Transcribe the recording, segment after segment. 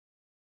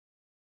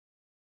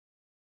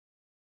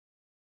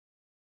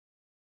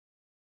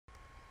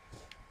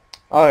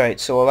Alright,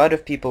 so a lot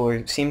of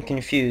people seem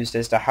confused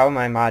as to how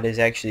my mod is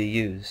actually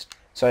used,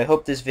 so I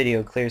hope this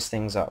video clears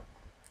things up.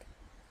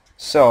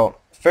 So,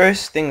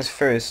 first things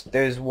first,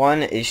 there's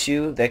one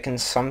issue that can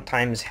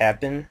sometimes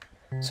happen.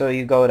 So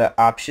you go to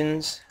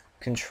Options,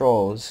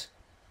 Controls,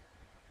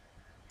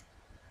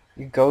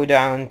 you go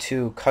down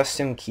to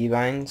Custom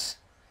Keybinds.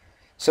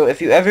 So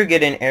if you ever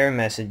get an error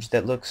message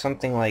that looks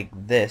something like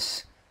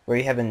this, where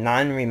you have a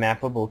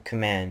non-remappable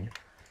command,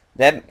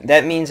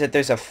 that means that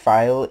there's a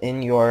file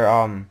in your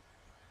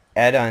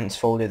add-ons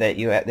folder that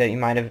you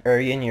might have, or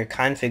in your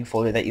config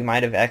folder that you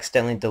might have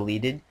accidentally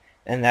deleted,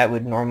 and that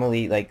would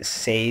normally like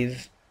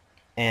save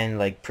and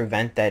like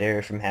prevent that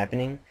error from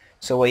happening.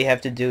 So what you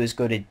have to do is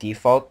go to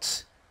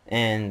defaults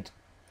and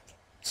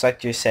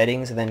select your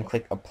settings and then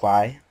click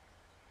apply.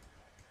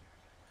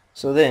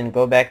 So then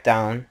go back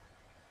down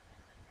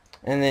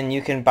and then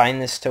you can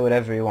bind this to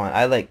whatever you want.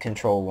 I like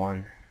control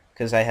 1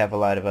 because I have a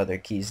lot of other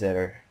keys that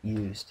are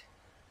used.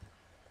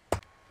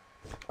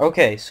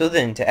 Okay, so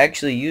then to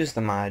actually use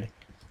the mod,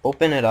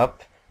 open it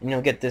up and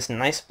you'll get this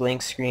nice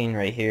blank screen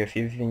right here if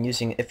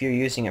you're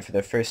using it for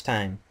the first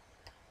time.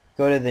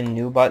 Go to the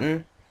new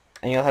button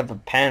and you'll have a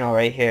panel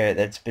right here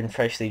that's been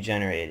freshly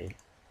generated.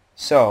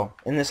 So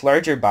in this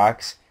larger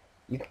box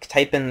you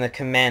type in the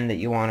command that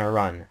you want to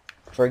run.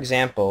 For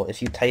example,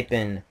 if you type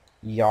in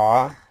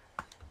yaw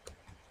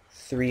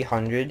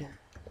 300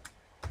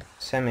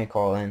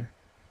 semicolon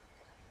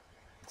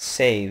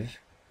save,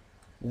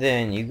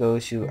 then you go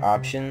to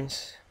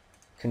options,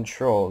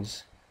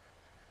 controls,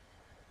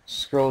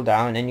 scroll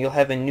down and you'll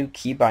have a new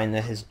keybind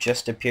that has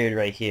just appeared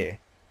right here.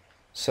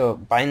 So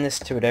bind this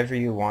to whatever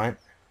you want,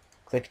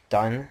 click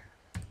done,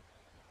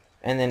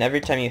 and then every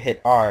time you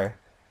hit R,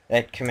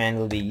 that command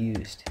will be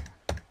used.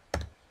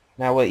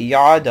 Now what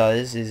yaw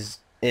does is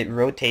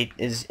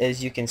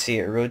as you can see,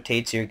 it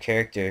rotates your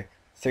character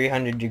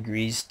 300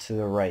 degrees to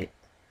the right.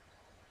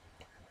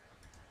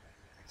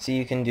 So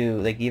you can do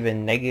like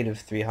even negative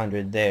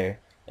 300 there,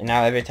 and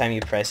now every time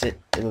you press it,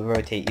 it'll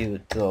rotate you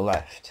to the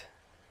left.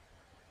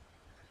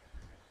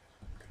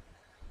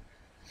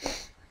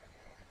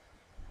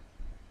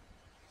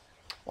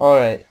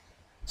 Alright,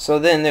 so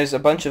then there's a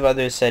bunch of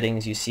other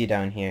settings you see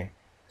down here.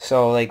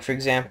 So like for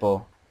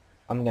example,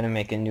 I'm gonna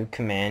make a new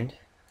command.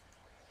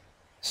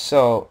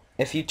 So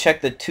if you check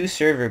the to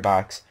server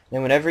box,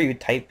 then whatever you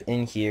type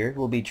in here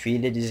will be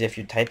treated as if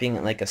you're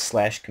typing like a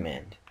slash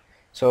command.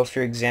 So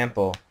for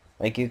example,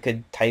 like you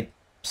could type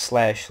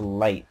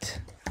 /light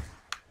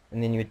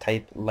and then you would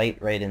type light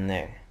right in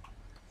there.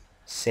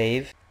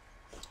 Save.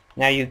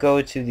 Now you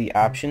go to the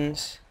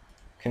options,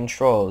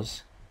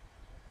 controls,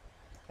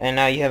 and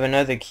now you have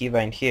another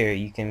keybind here.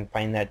 You can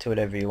bind that to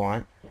whatever you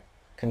want.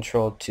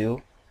 Control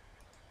 2,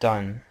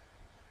 done,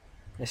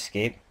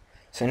 escape.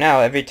 So now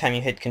every time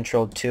you hit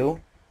Control 2,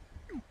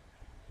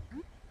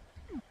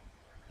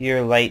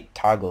 your light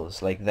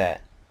toggles like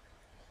that.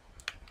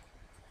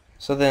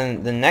 So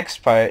then the next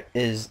part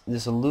is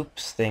this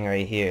loops thing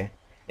right here.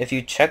 If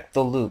you check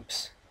the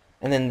loops,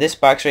 and then this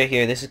box right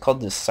here, this is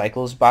called the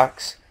cycles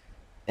box,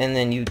 and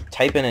then you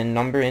type in a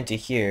number into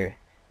here,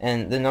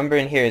 and the number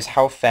in here is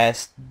how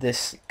fast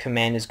this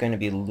command is going to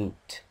be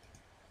looped.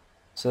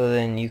 So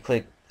then you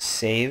click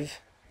save,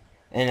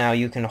 and now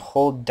you can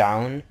hold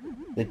down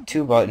the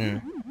 2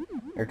 button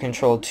or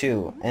control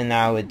 2, and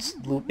now it's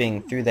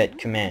looping through that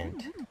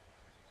command.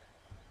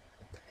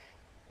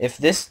 If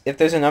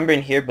there's a number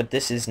in here but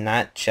this is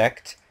not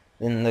checked,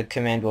 then the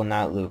command will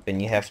not loop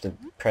and you have to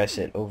press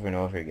it over and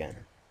over again.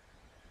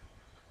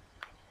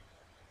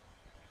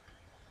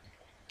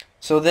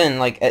 So then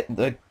like at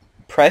the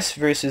press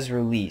versus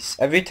release,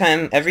 every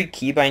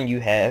keybind you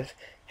have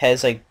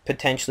has like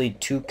potentially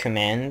 2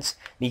 commands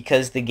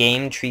because the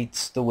game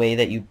treats the way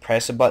that you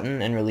press a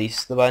button and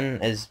release the button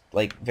as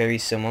like very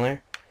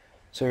similar.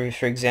 So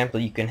for example,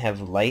 you can have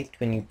light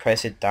when you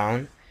press it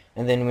down,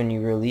 and then when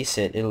you release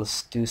it, it'll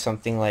do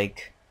something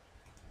like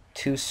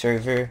to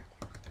server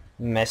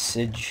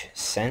message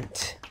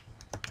sent,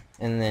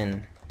 and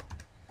then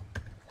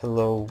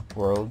hello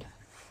world.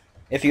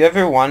 If you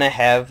ever want to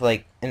have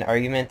like an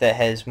argument that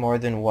has more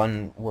than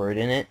one word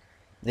in it,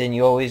 then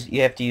you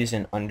have to use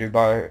an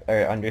underbar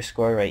or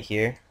underscore right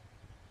here.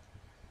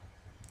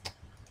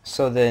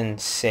 So then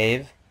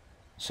save.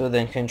 So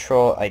then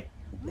control, I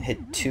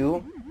hit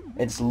 2,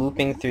 it's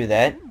looping through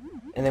that,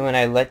 and then when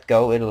I let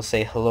go it'll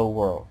say hello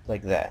world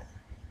like that.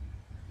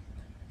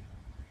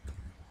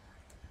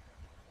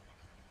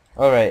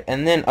 Alright,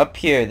 and then up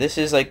here, this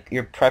is like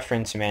your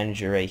preference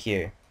manager right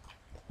here.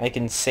 I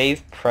can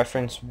save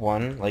preference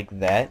 1 like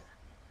that,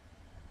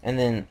 and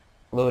then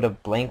load a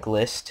blank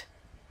list.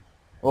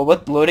 Well,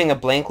 what loading a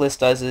blank list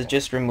does is it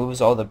just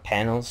removes all the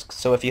panels,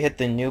 so if you hit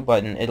the new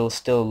button, it'll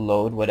still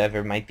load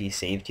whatever might be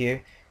saved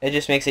here. It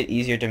just makes it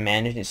easier to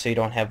manage it so you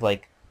don't have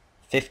like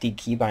 50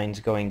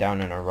 keybinds going down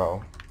in a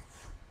row.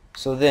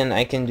 So then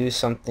I can do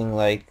something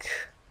like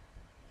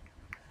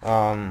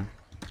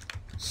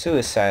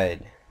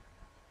suicide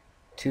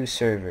to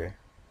server,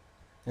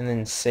 and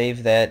then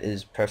save that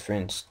as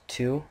preference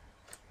 2,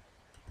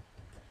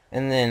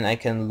 and then I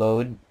can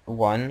load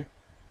 1,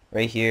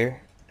 right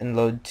here and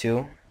load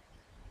 2,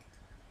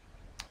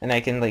 and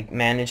I can like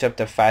manage up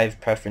to 5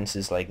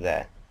 preferences like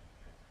that.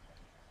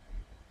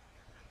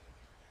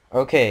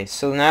 Okay,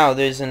 so now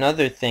there's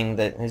another thing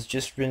that has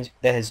just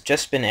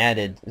been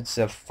added. It's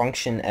a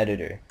function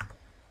editor.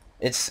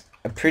 It's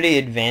a pretty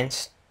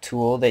advanced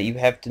tool that you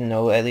have to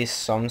know at least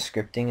some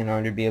scripting in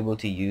order to be able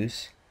to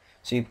use.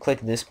 So you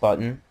click this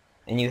button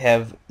and you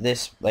have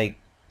this like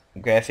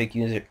graphic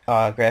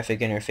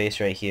interface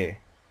right here.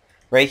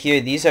 Right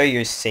here, these are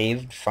your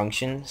saved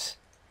functions.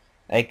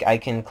 I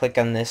can click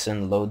on this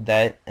and load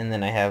that, and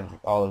then I have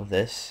all of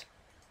this,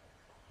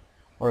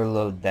 or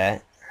load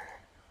that.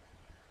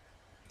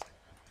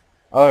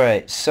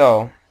 Alright,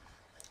 so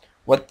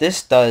what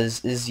this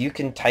does is you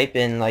can type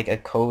in like a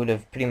code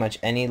of pretty much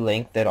any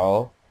length at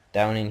all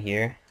down in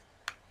here,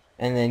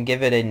 and then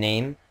give it a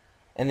name,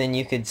 and then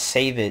you could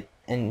save it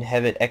and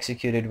have it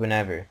executed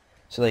whenever.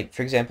 So like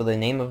for example, the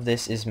name of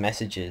this is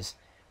messages,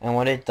 and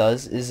what it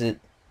does is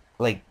it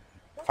like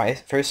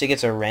first it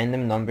gets a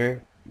random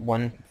number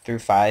 1 through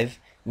 5,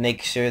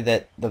 make sure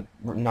that the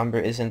number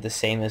isn't the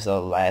same as the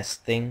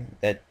last thing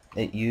that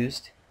it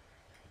used.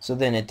 So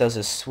then it does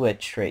a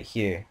switch right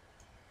here,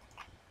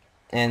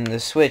 and the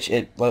switch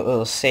it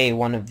will say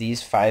one of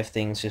these 5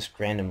 things just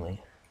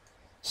randomly.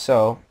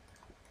 So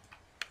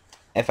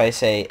if I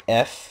say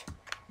F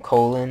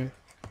colon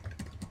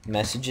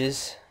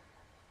messages,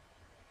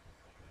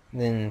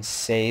 then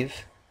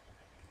save,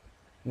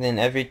 then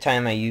every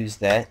time I use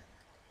that,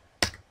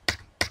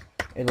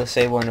 it'll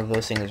say one of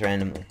those things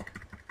randomly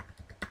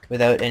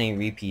without any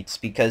repeats,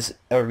 because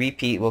a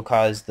repeat will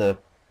cause the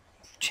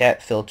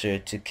chat filter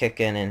to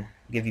kick in and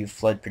give you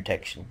flood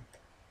protection.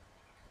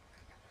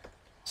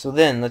 So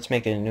then let's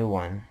make a new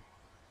one.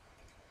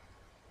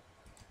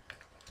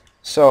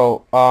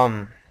 So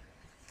for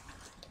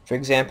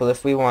example,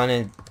 if we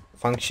wanted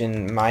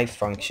function my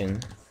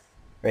function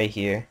right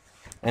here,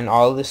 and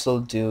all this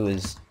will do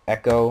is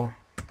echo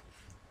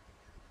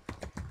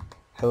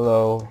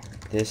hello,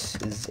 this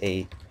is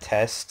a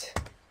test.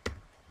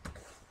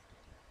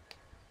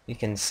 You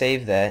can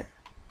save that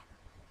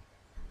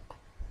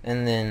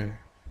and then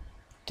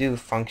do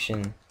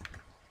function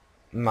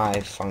my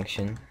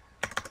function,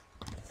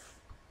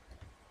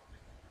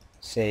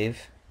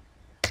 save,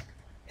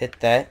 hit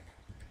that,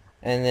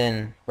 and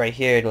then right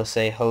here it'll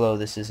say hello,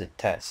 this is a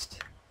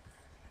test.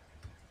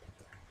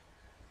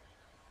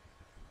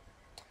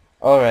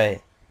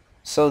 Alright,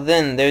 so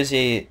then there's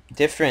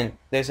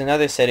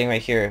another setting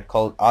right here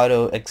called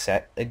auto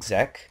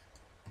exec,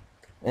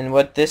 and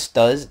what this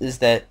does is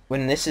that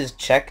when this is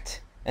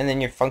checked and then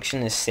your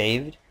function is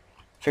saved,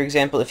 for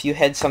example, if you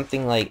had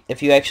something like,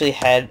 if you actually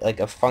had like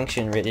a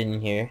function written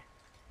in here,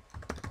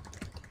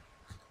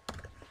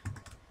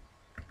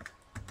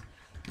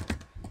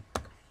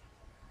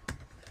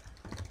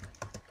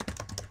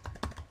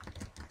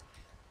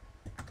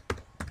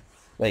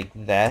 like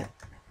that,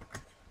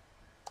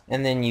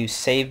 and then you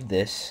saved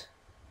this,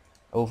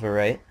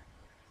 overwrite.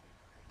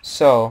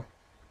 So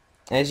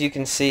as you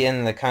can see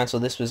in the console,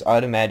 this was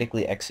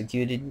automatically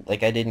executed,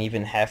 like I didn't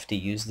even have to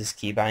use this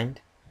keybind.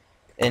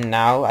 And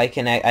now I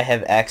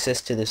have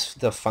access to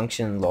the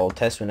function lol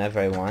test whenever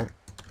I want.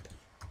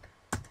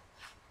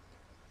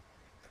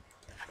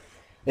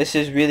 This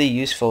is really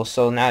useful,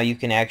 so now you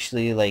can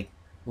actually like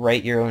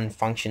write your own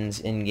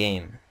functions in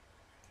game.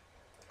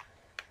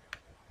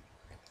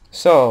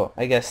 So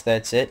I guess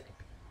that's it.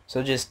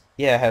 So just,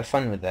 yeah, have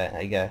fun with that,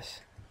 I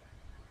guess.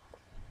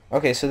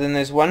 Okay, so then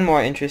there's one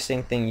more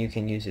interesting thing you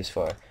can use this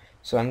for.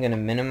 So I'm gonna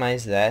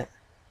minimize that.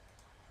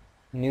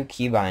 New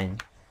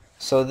keybind.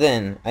 So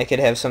then I could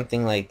have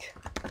something like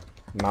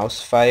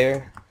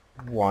mousefire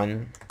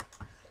 1,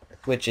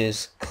 which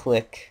is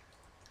click,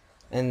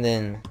 and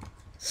then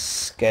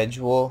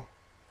schedule,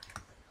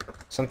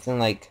 something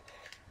like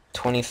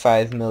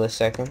 25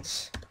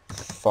 milliseconds,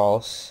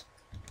 false,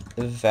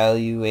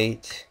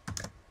 evaluate,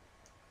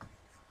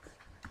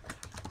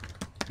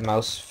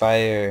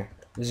 mousefire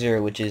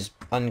 0, which is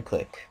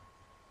unclick.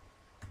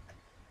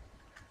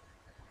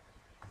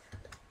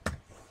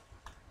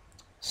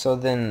 So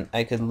then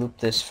I could loop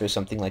this for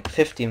something like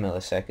 50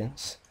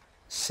 milliseconds,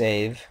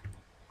 save,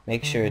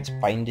 make sure it's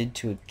binded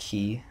to a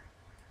key.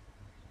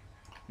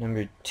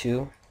 Number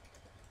 2,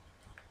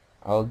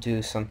 I'll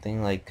do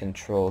something like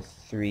control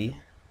 3,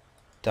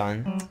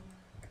 done.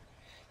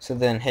 So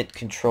then hit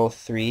control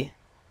 3,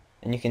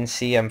 and you can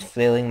see I'm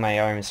flailing my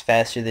arms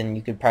faster than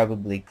you could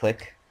probably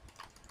click.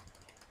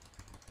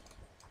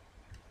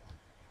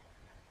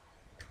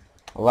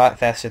 A lot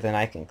faster than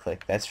I can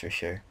click, that's for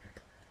sure.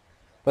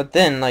 But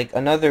then, like,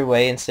 another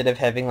way, instead of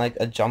having like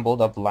a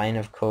jumbled up line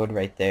of code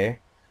right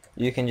there,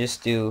 you can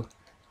just do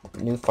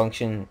new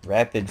function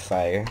rapid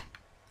fire,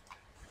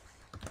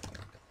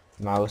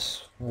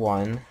 mouse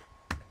 1,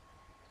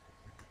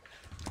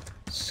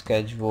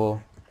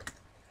 schedule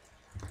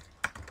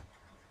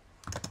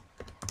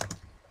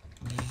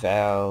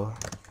val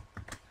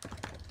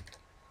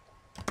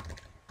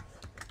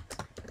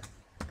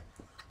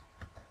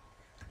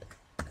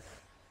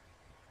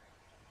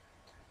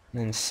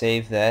and then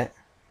save that.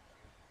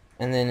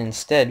 And then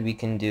instead we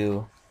can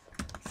do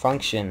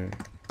function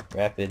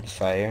rapid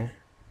fire,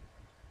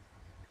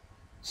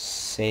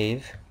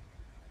 save,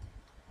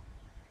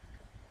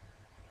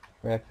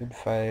 rapid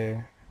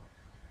fire.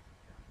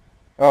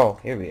 Oh,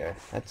 here we are.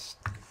 That's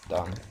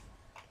dumb.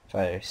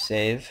 Fire,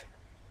 save.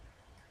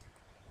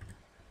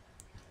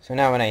 So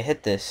now when I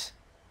hit this,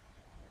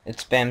 it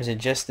spams it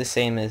just the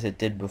same as it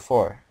did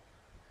before.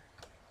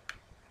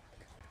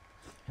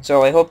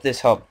 So I hope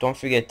this helped. Don't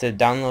forget to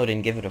download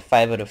and give it a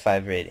 5 out of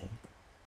 5 rating.